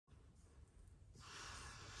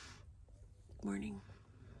morning.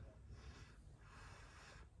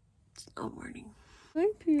 It's not morning. Hi,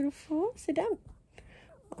 beautiful. Sit down.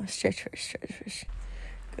 Oh, stretch first, stretch first.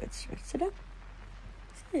 Good, stretch. Sit down.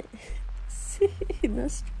 Sit. Sit. No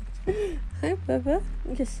stretch. Hi, Bubba.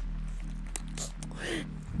 Yes.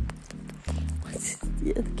 What's this?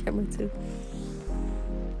 Yeah, the camera too.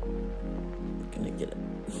 I'm gonna get it.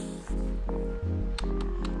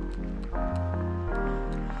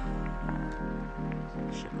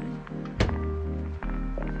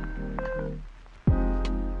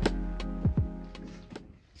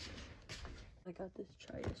 I got this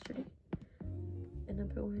chai yesterday, and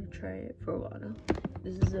I've been wanting to try it for a while now.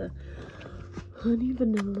 This is a honey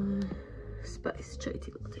vanilla spice chai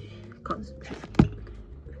tea latte concentrate.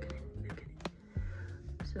 Look at it.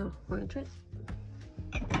 So we're gonna try it.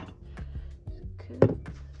 Okay.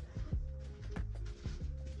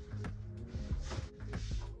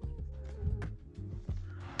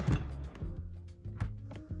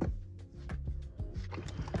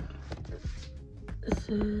 This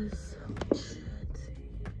is, let's see,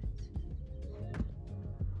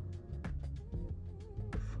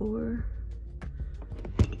 4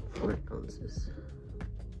 ounces.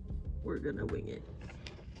 We're gonna wing it.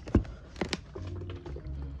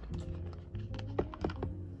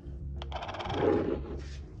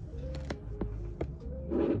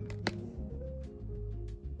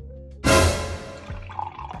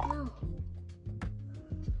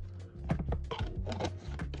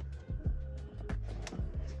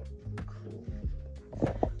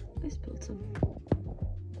 I spilled some.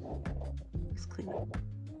 Let's clean it.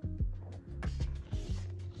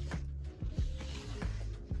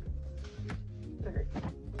 Alright.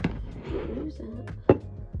 There's that.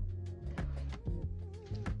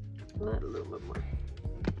 Add a little bit more.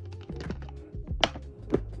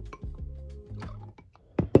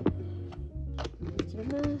 Make it a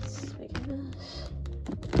mess. Make it a mess.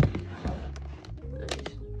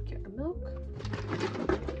 Nice. Get our milk.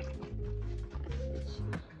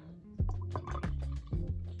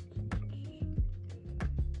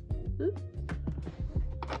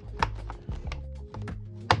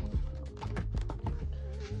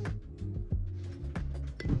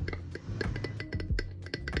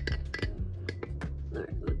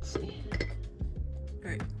 Alright, let's see.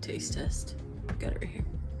 Alright, taste test. Got it right here.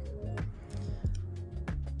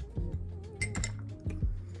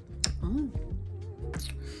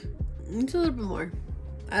 Needs a little bit more.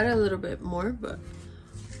 Add a little bit more, but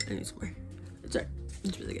I need some more. It's alright.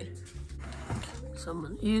 It's really good. So I'm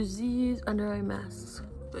gonna use these under eye masks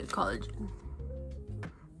with collagen.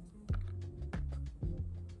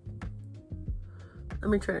 Let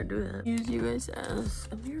me try to do that. Use you guys as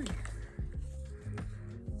a mirror.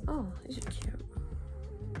 Oh, these are cute.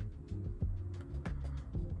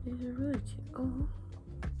 These are really cute. Oh.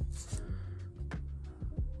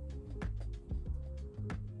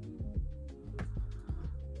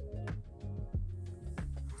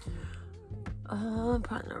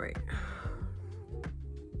 Probably not right.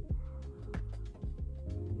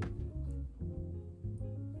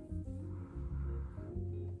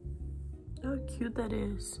 How cute that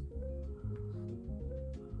is.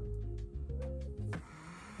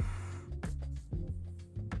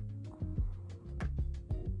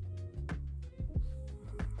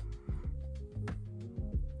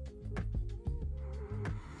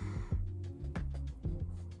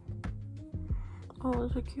 Oh,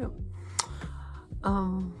 those are cute.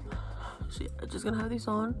 So yeah, I'm just gonna have these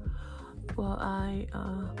on while I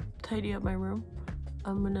tidy up my room.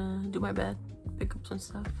 I'm gonna do my bed, pick up some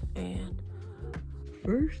stuff, and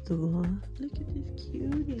first of all, look at this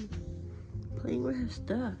cutie playing with her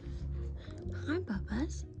stuff. Hi,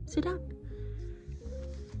 Bubba's. Sit down.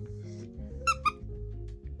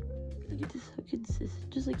 Look at this. How cute this is.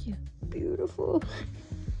 Just like you. Beautiful.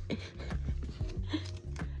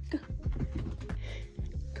 Go.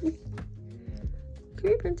 Come here. Come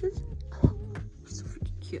here, princess. Oh, so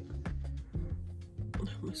freaking cute.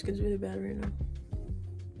 My skin's really bad right now.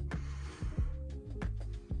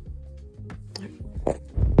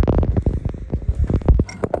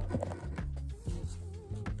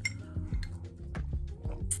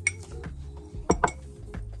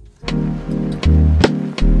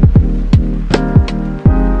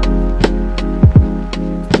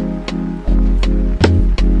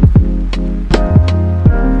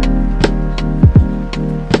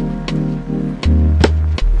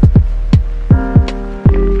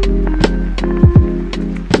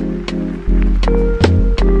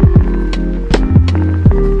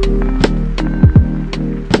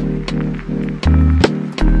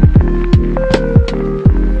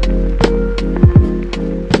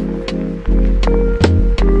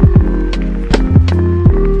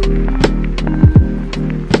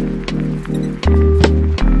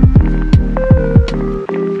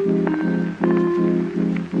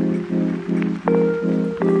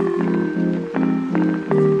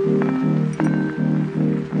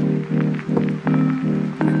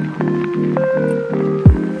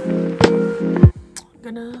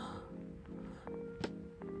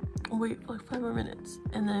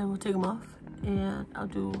 take them off and I'll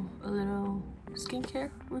do a little skincare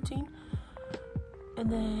routine and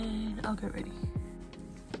then I'll get ready.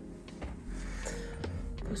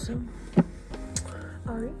 Put some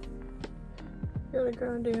Ari Ariana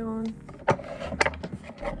Grande on.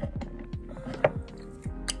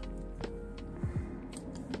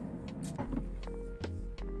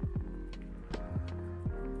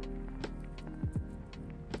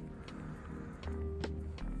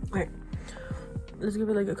 Alright, let's give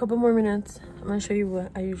it like a couple more minutes. I'm gonna show you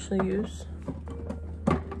what I usually use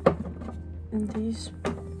in these.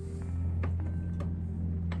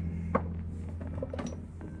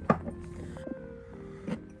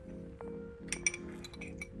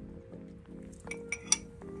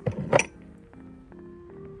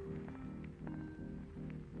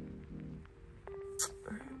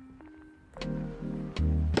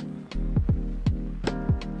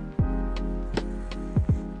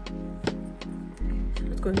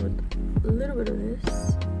 Going with a little bit of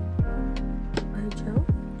this eye gel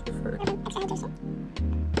just for extra hydration.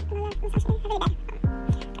 Alright,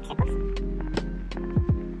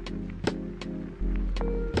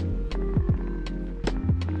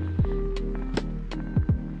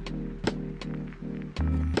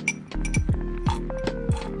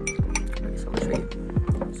 so I'm gonna show you.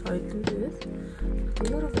 So I do this a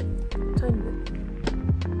little bit, tiny bit.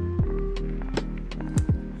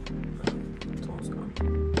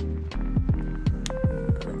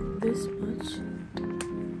 This much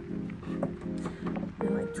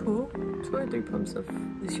and like two or three pumps of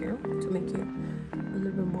this here to make it a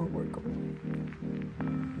little bit more workable.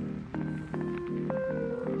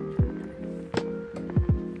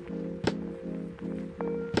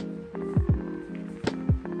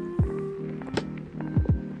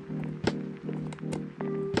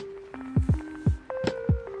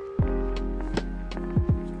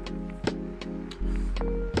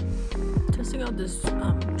 Testing out this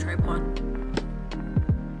tripod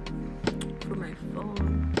for my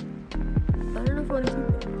phone. I don't know if I want to keep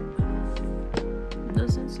it. It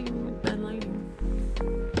doesn't seem like bad lighting.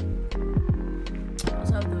 I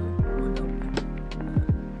also have the window open.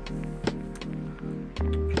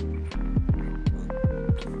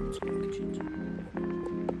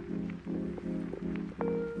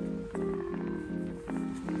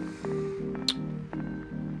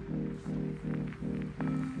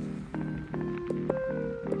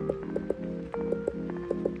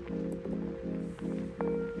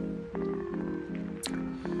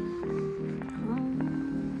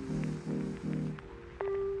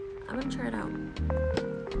 I'm gonna try it out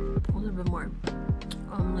a little bit more.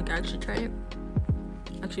 Like actually try it,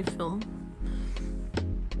 actually film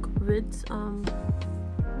vids.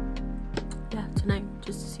 Yeah, tonight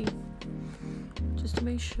just to see, just to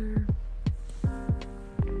make sure.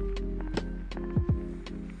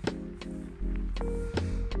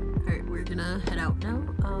 Alright, we're gonna head out now.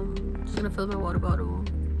 Just gonna fill my water bottle.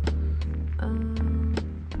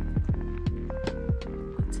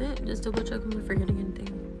 That's it. Just double check I'm not forgetting anything.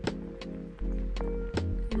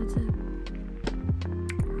 That's it.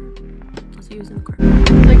 I'll see you in the car.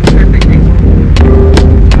 It's like a perfect day.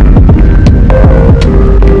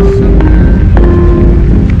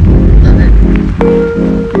 Love it.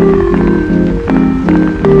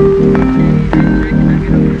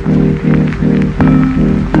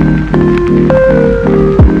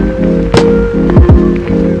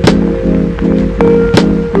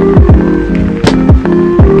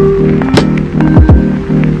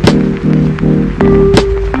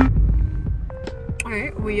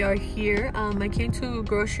 We are here. I came to a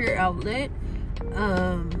grocery outlet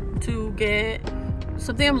to get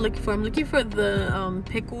something I'm looking for. I'm looking for the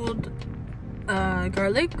pickled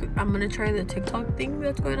garlic. I'm gonna try the TikTok thing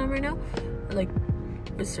that's going on right now, like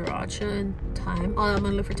with sriracha and thyme. Oh, I'm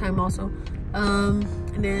gonna look for thyme also.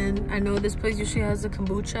 And then I know this place usually has the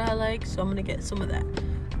kombucha I like, so I'm gonna get some of that.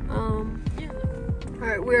 Yeah. All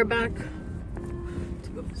right, we're back.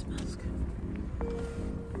 Take off this mask.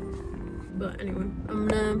 But anyway, I'm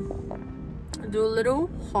gonna do a little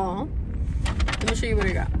haul. Let me show you what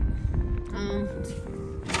I got.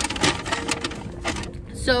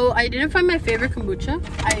 So I didn't find my favorite kombucha.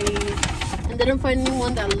 I ended up finding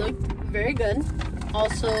one that looked very good.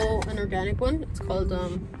 Also an organic one. It's called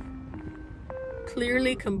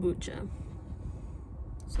Clearly Kombucha.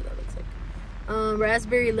 So that looks like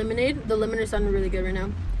raspberry lemonade. The lemon is sounding really good right now.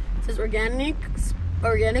 It says organic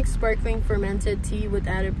sparkling fermented tea with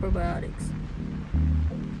added probiotics.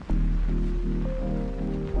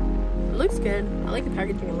 It looks good. I like the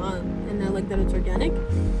packaging a lot, and I like that it's organic.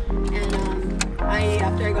 And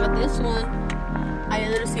after I got this one, I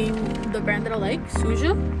ended up seeing the brand that I like,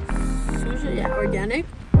 xoxo. Yeah, organic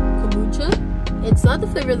kombucha. It's not the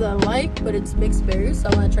flavor that I like, but it's mixed berries, so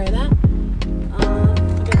I want to try that. I'll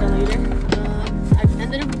get that later. I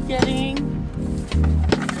ended up getting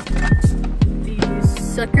these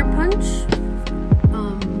Sucker Punch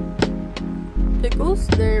pickles.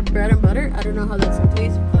 They're bread and butter. I don't know how that's gonna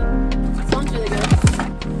taste, but it sounds really good.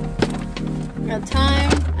 I got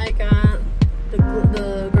thyme. I got the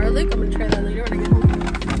garlic. I'm gonna try that later when I get home.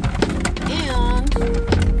 And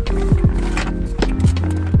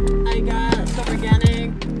I got some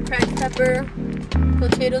organic cracked pepper,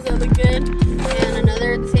 potatoes that look good, and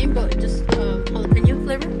another same but just jalapeno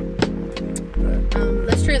flavor.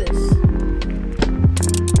 Let's try this.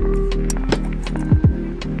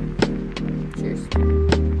 Cheers.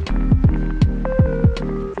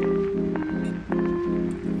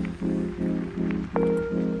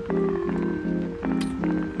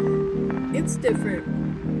 It's different.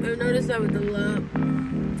 I've noticed that with a lot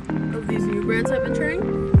of these new brands I've been trying.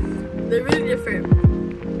 They're really different.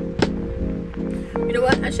 You know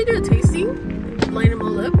what? I should do a tasting, line them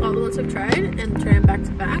all up, all the ones I've tried, and try them back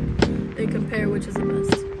to back, and compare which is the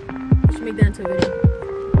best. I should make that into a video.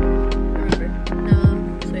 Remember.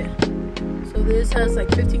 So yeah. So this has like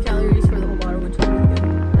 15 calories for the whole bottle, which is really good.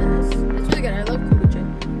 And it's really good. I love kombucha.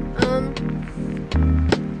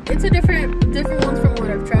 It's a different ones from what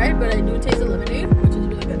I've tried, but I do taste the lemonade, which is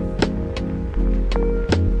really good.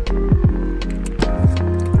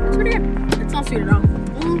 It's pretty good. It's not sweet at all.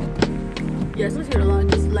 Yeah, it's not sweet at all.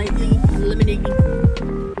 Just lightly lemonade.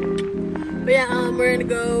 But yeah, we're gonna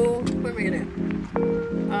go. Where am I gonna?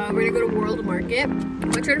 We're gonna go to World Market.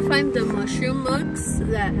 I'm gonna try to find the mushroom mugs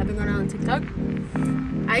that have been going on TikTok.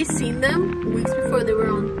 I seen them weeks before they were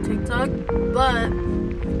on TikTok, but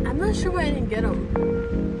I'm not sure why I didn't get them.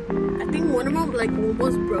 I think one of them like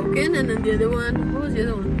was broken, and then the other one, what was the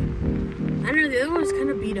other one? I don't know, the other one was kind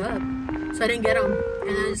of beat up, so I didn't get them,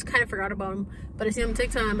 and I just kind of forgot about them. But I see them on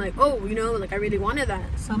TikTok, I'm like, oh, you know, like I really wanted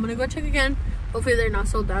that, so I'm gonna go check again. Hopefully they're not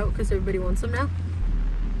sold out because everybody wants them now.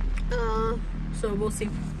 So we'll see.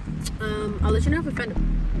 I'll let you know if I find them.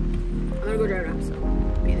 I'm gonna go drive around, so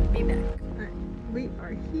be back. All right, we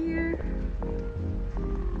are here.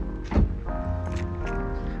 I'm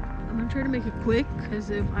gonna try to make it quick because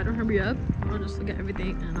if I don't hurry up, I'll just look at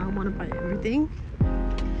everything and I don't want to buy everything.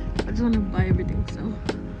 I just want to buy everything, so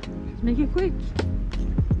let's make it quick.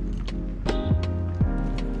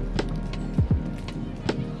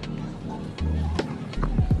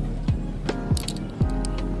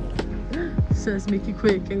 It says make it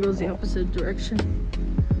quick and goes the opposite direction.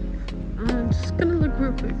 I'm just gonna look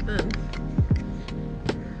real quick then.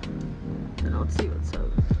 And I'll see what's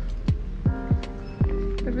up. I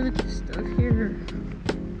have really cute stuff here.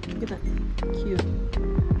 Look at that. Cute.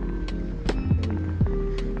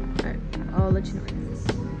 Alright, I'll let you know.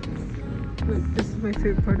 Look, this is my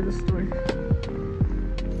favorite part of the store.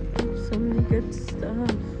 So many good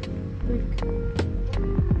stuff. Like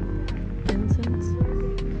incense.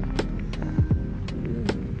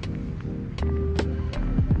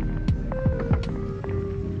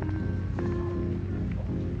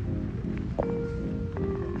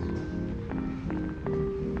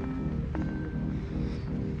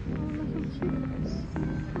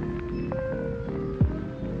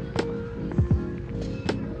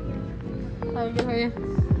 How are you?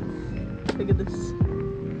 Look at this.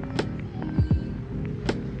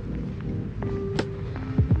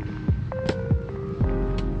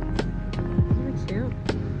 Isn't it cute?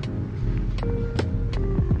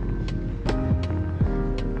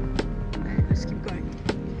 Alright, let's keep going.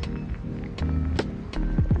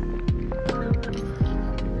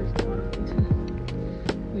 There's a lot of things here.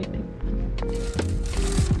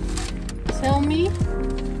 Tell me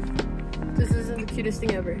this isn't the cutest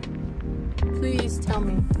thing ever. Please tell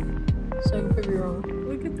me, so I can prove you wrong.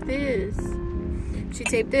 Look at this. She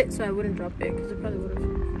taped it so I wouldn't drop it, because it probably would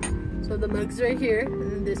have. So the mug's right here,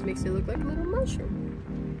 and then this makes it look like a little mushroom.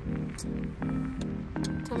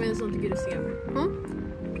 Tell me that's not the cutest thing ever. Huh?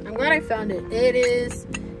 I'm glad I found it. It is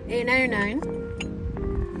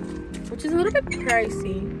 $8.99, which is a little bit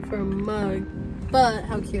pricey for a mug, but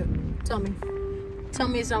how cute. Tell me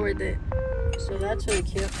it's not worth it. So that's really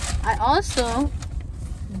cute. I also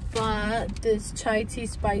bought this chai tea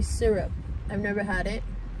spice syrup. I've never had it,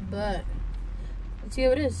 but let's see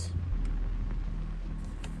how it is.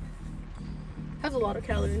 Has a lot of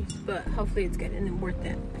calories, but hopefully it's good and worth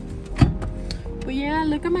it. But yeah,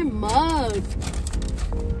 look at my mug.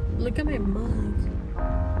 Look at my mug.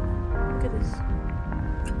 Look at this.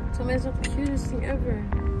 Tell me it's not the cutest thing ever.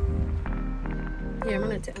 Here, I'm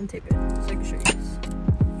gonna untape it so I can show you this.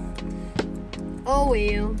 Oh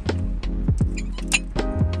well.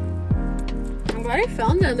 I'm glad glad I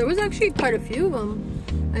found them. There was actually quite a few of them.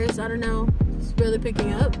 I guess, I don't know, it's barely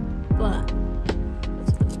picking up, but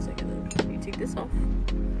that's what it looks like. And then you take this off.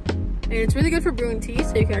 And it's really good for brewing tea,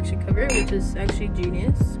 so you can actually cover it, which is actually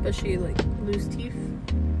genius, especially like loose teeth,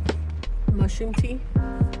 mushroom tea.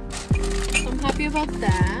 So I'm happy about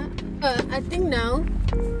that. But I think now,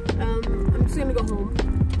 I'm just gonna go home.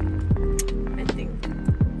 I think.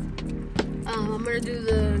 I'm gonna do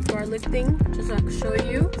the garlic thing, just so I can show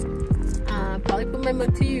you. Probably put my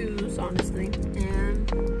mug to use, honestly.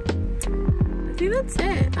 And I think that's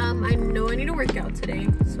it. I know I need to work out today,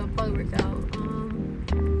 so I'll probably work out.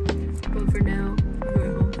 But for now, I'm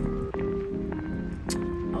going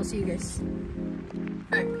home. I'll see you guys.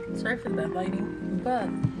 Alright, sorry for the bad lighting, but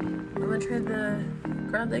I'm gonna try the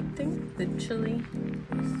garlic thing, the chili.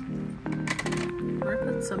 I'm gonna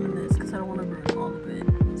put some in this because I don't want to ruin all of it.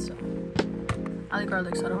 So I like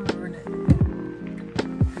garlic, so I don't want to ruin it.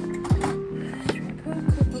 Put a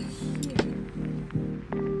couple here.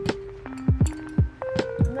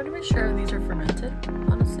 I'm not even sure if these are fermented,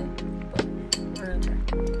 honestly, but we're gonna try.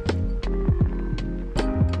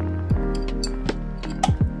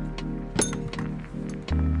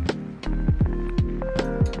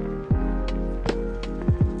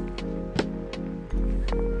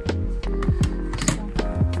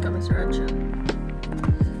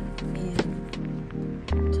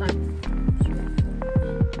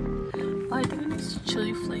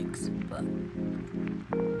 Chili flakes, but I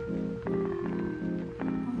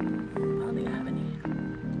don't think I have any.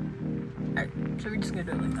 Alright, so we're just gonna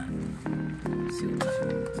do it like that. Let's see what's up.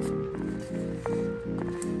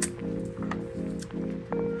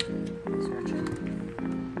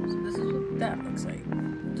 So this is what that looks like.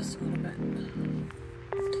 Just a little bit.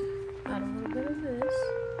 Add a little bit of this.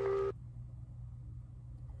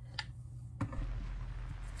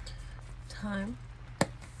 Thyme.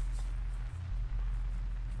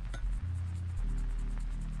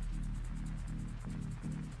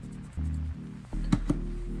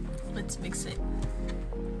 Let's mix it.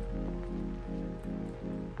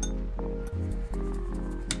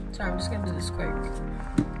 Sorry, I'm just gonna do this quick.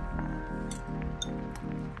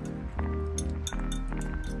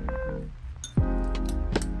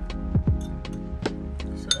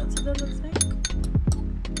 So that's what that looks like.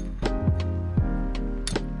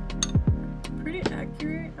 Pretty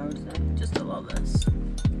accurate, I would say. Just a lot less.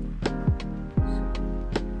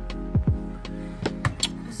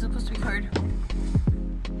 This is supposed to be hard.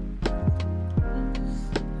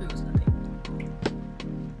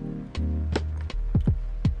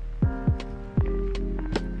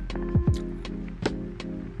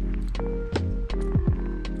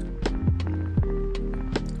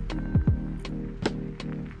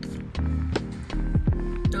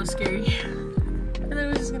 Scary. I thought it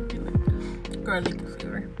was just gonna be like garlic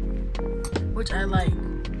flavor, which I like,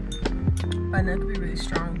 but I know it could be really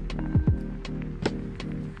strong.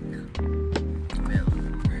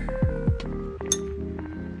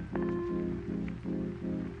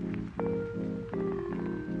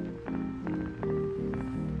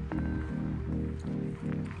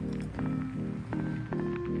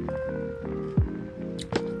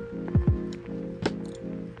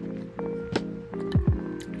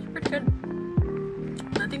 Good.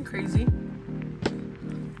 Nothing crazy.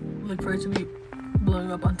 Look for it to be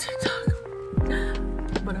blowing up on TikTok.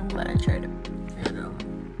 But I'm glad I tried it. And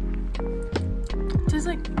it tastes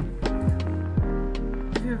like,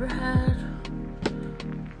 have you ever had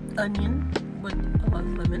onion with a lot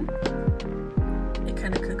of lemon? It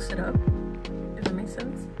kind of cooks it up, if that makes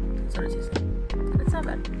sense. That's what it tastes like. It's not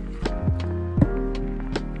bad.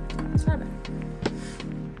 It's not bad.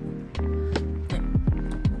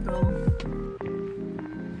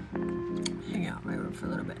 For a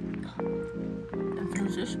little bit and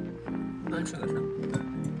finish this. Blood sugars now.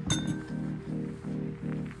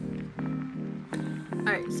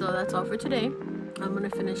 Alright, so that's all for today. I'm gonna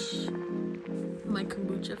finish my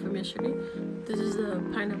kombucha from yesterday. This is the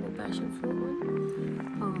pineapple passion fruit one.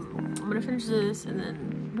 I'm gonna finish this and then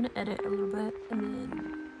I'm gonna edit a little bit and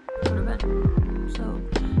then go to bed. So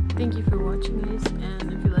thank you for watching, guys,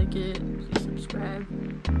 and if you like it, please subscribe,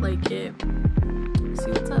 like it, see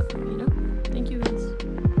what's up, you know.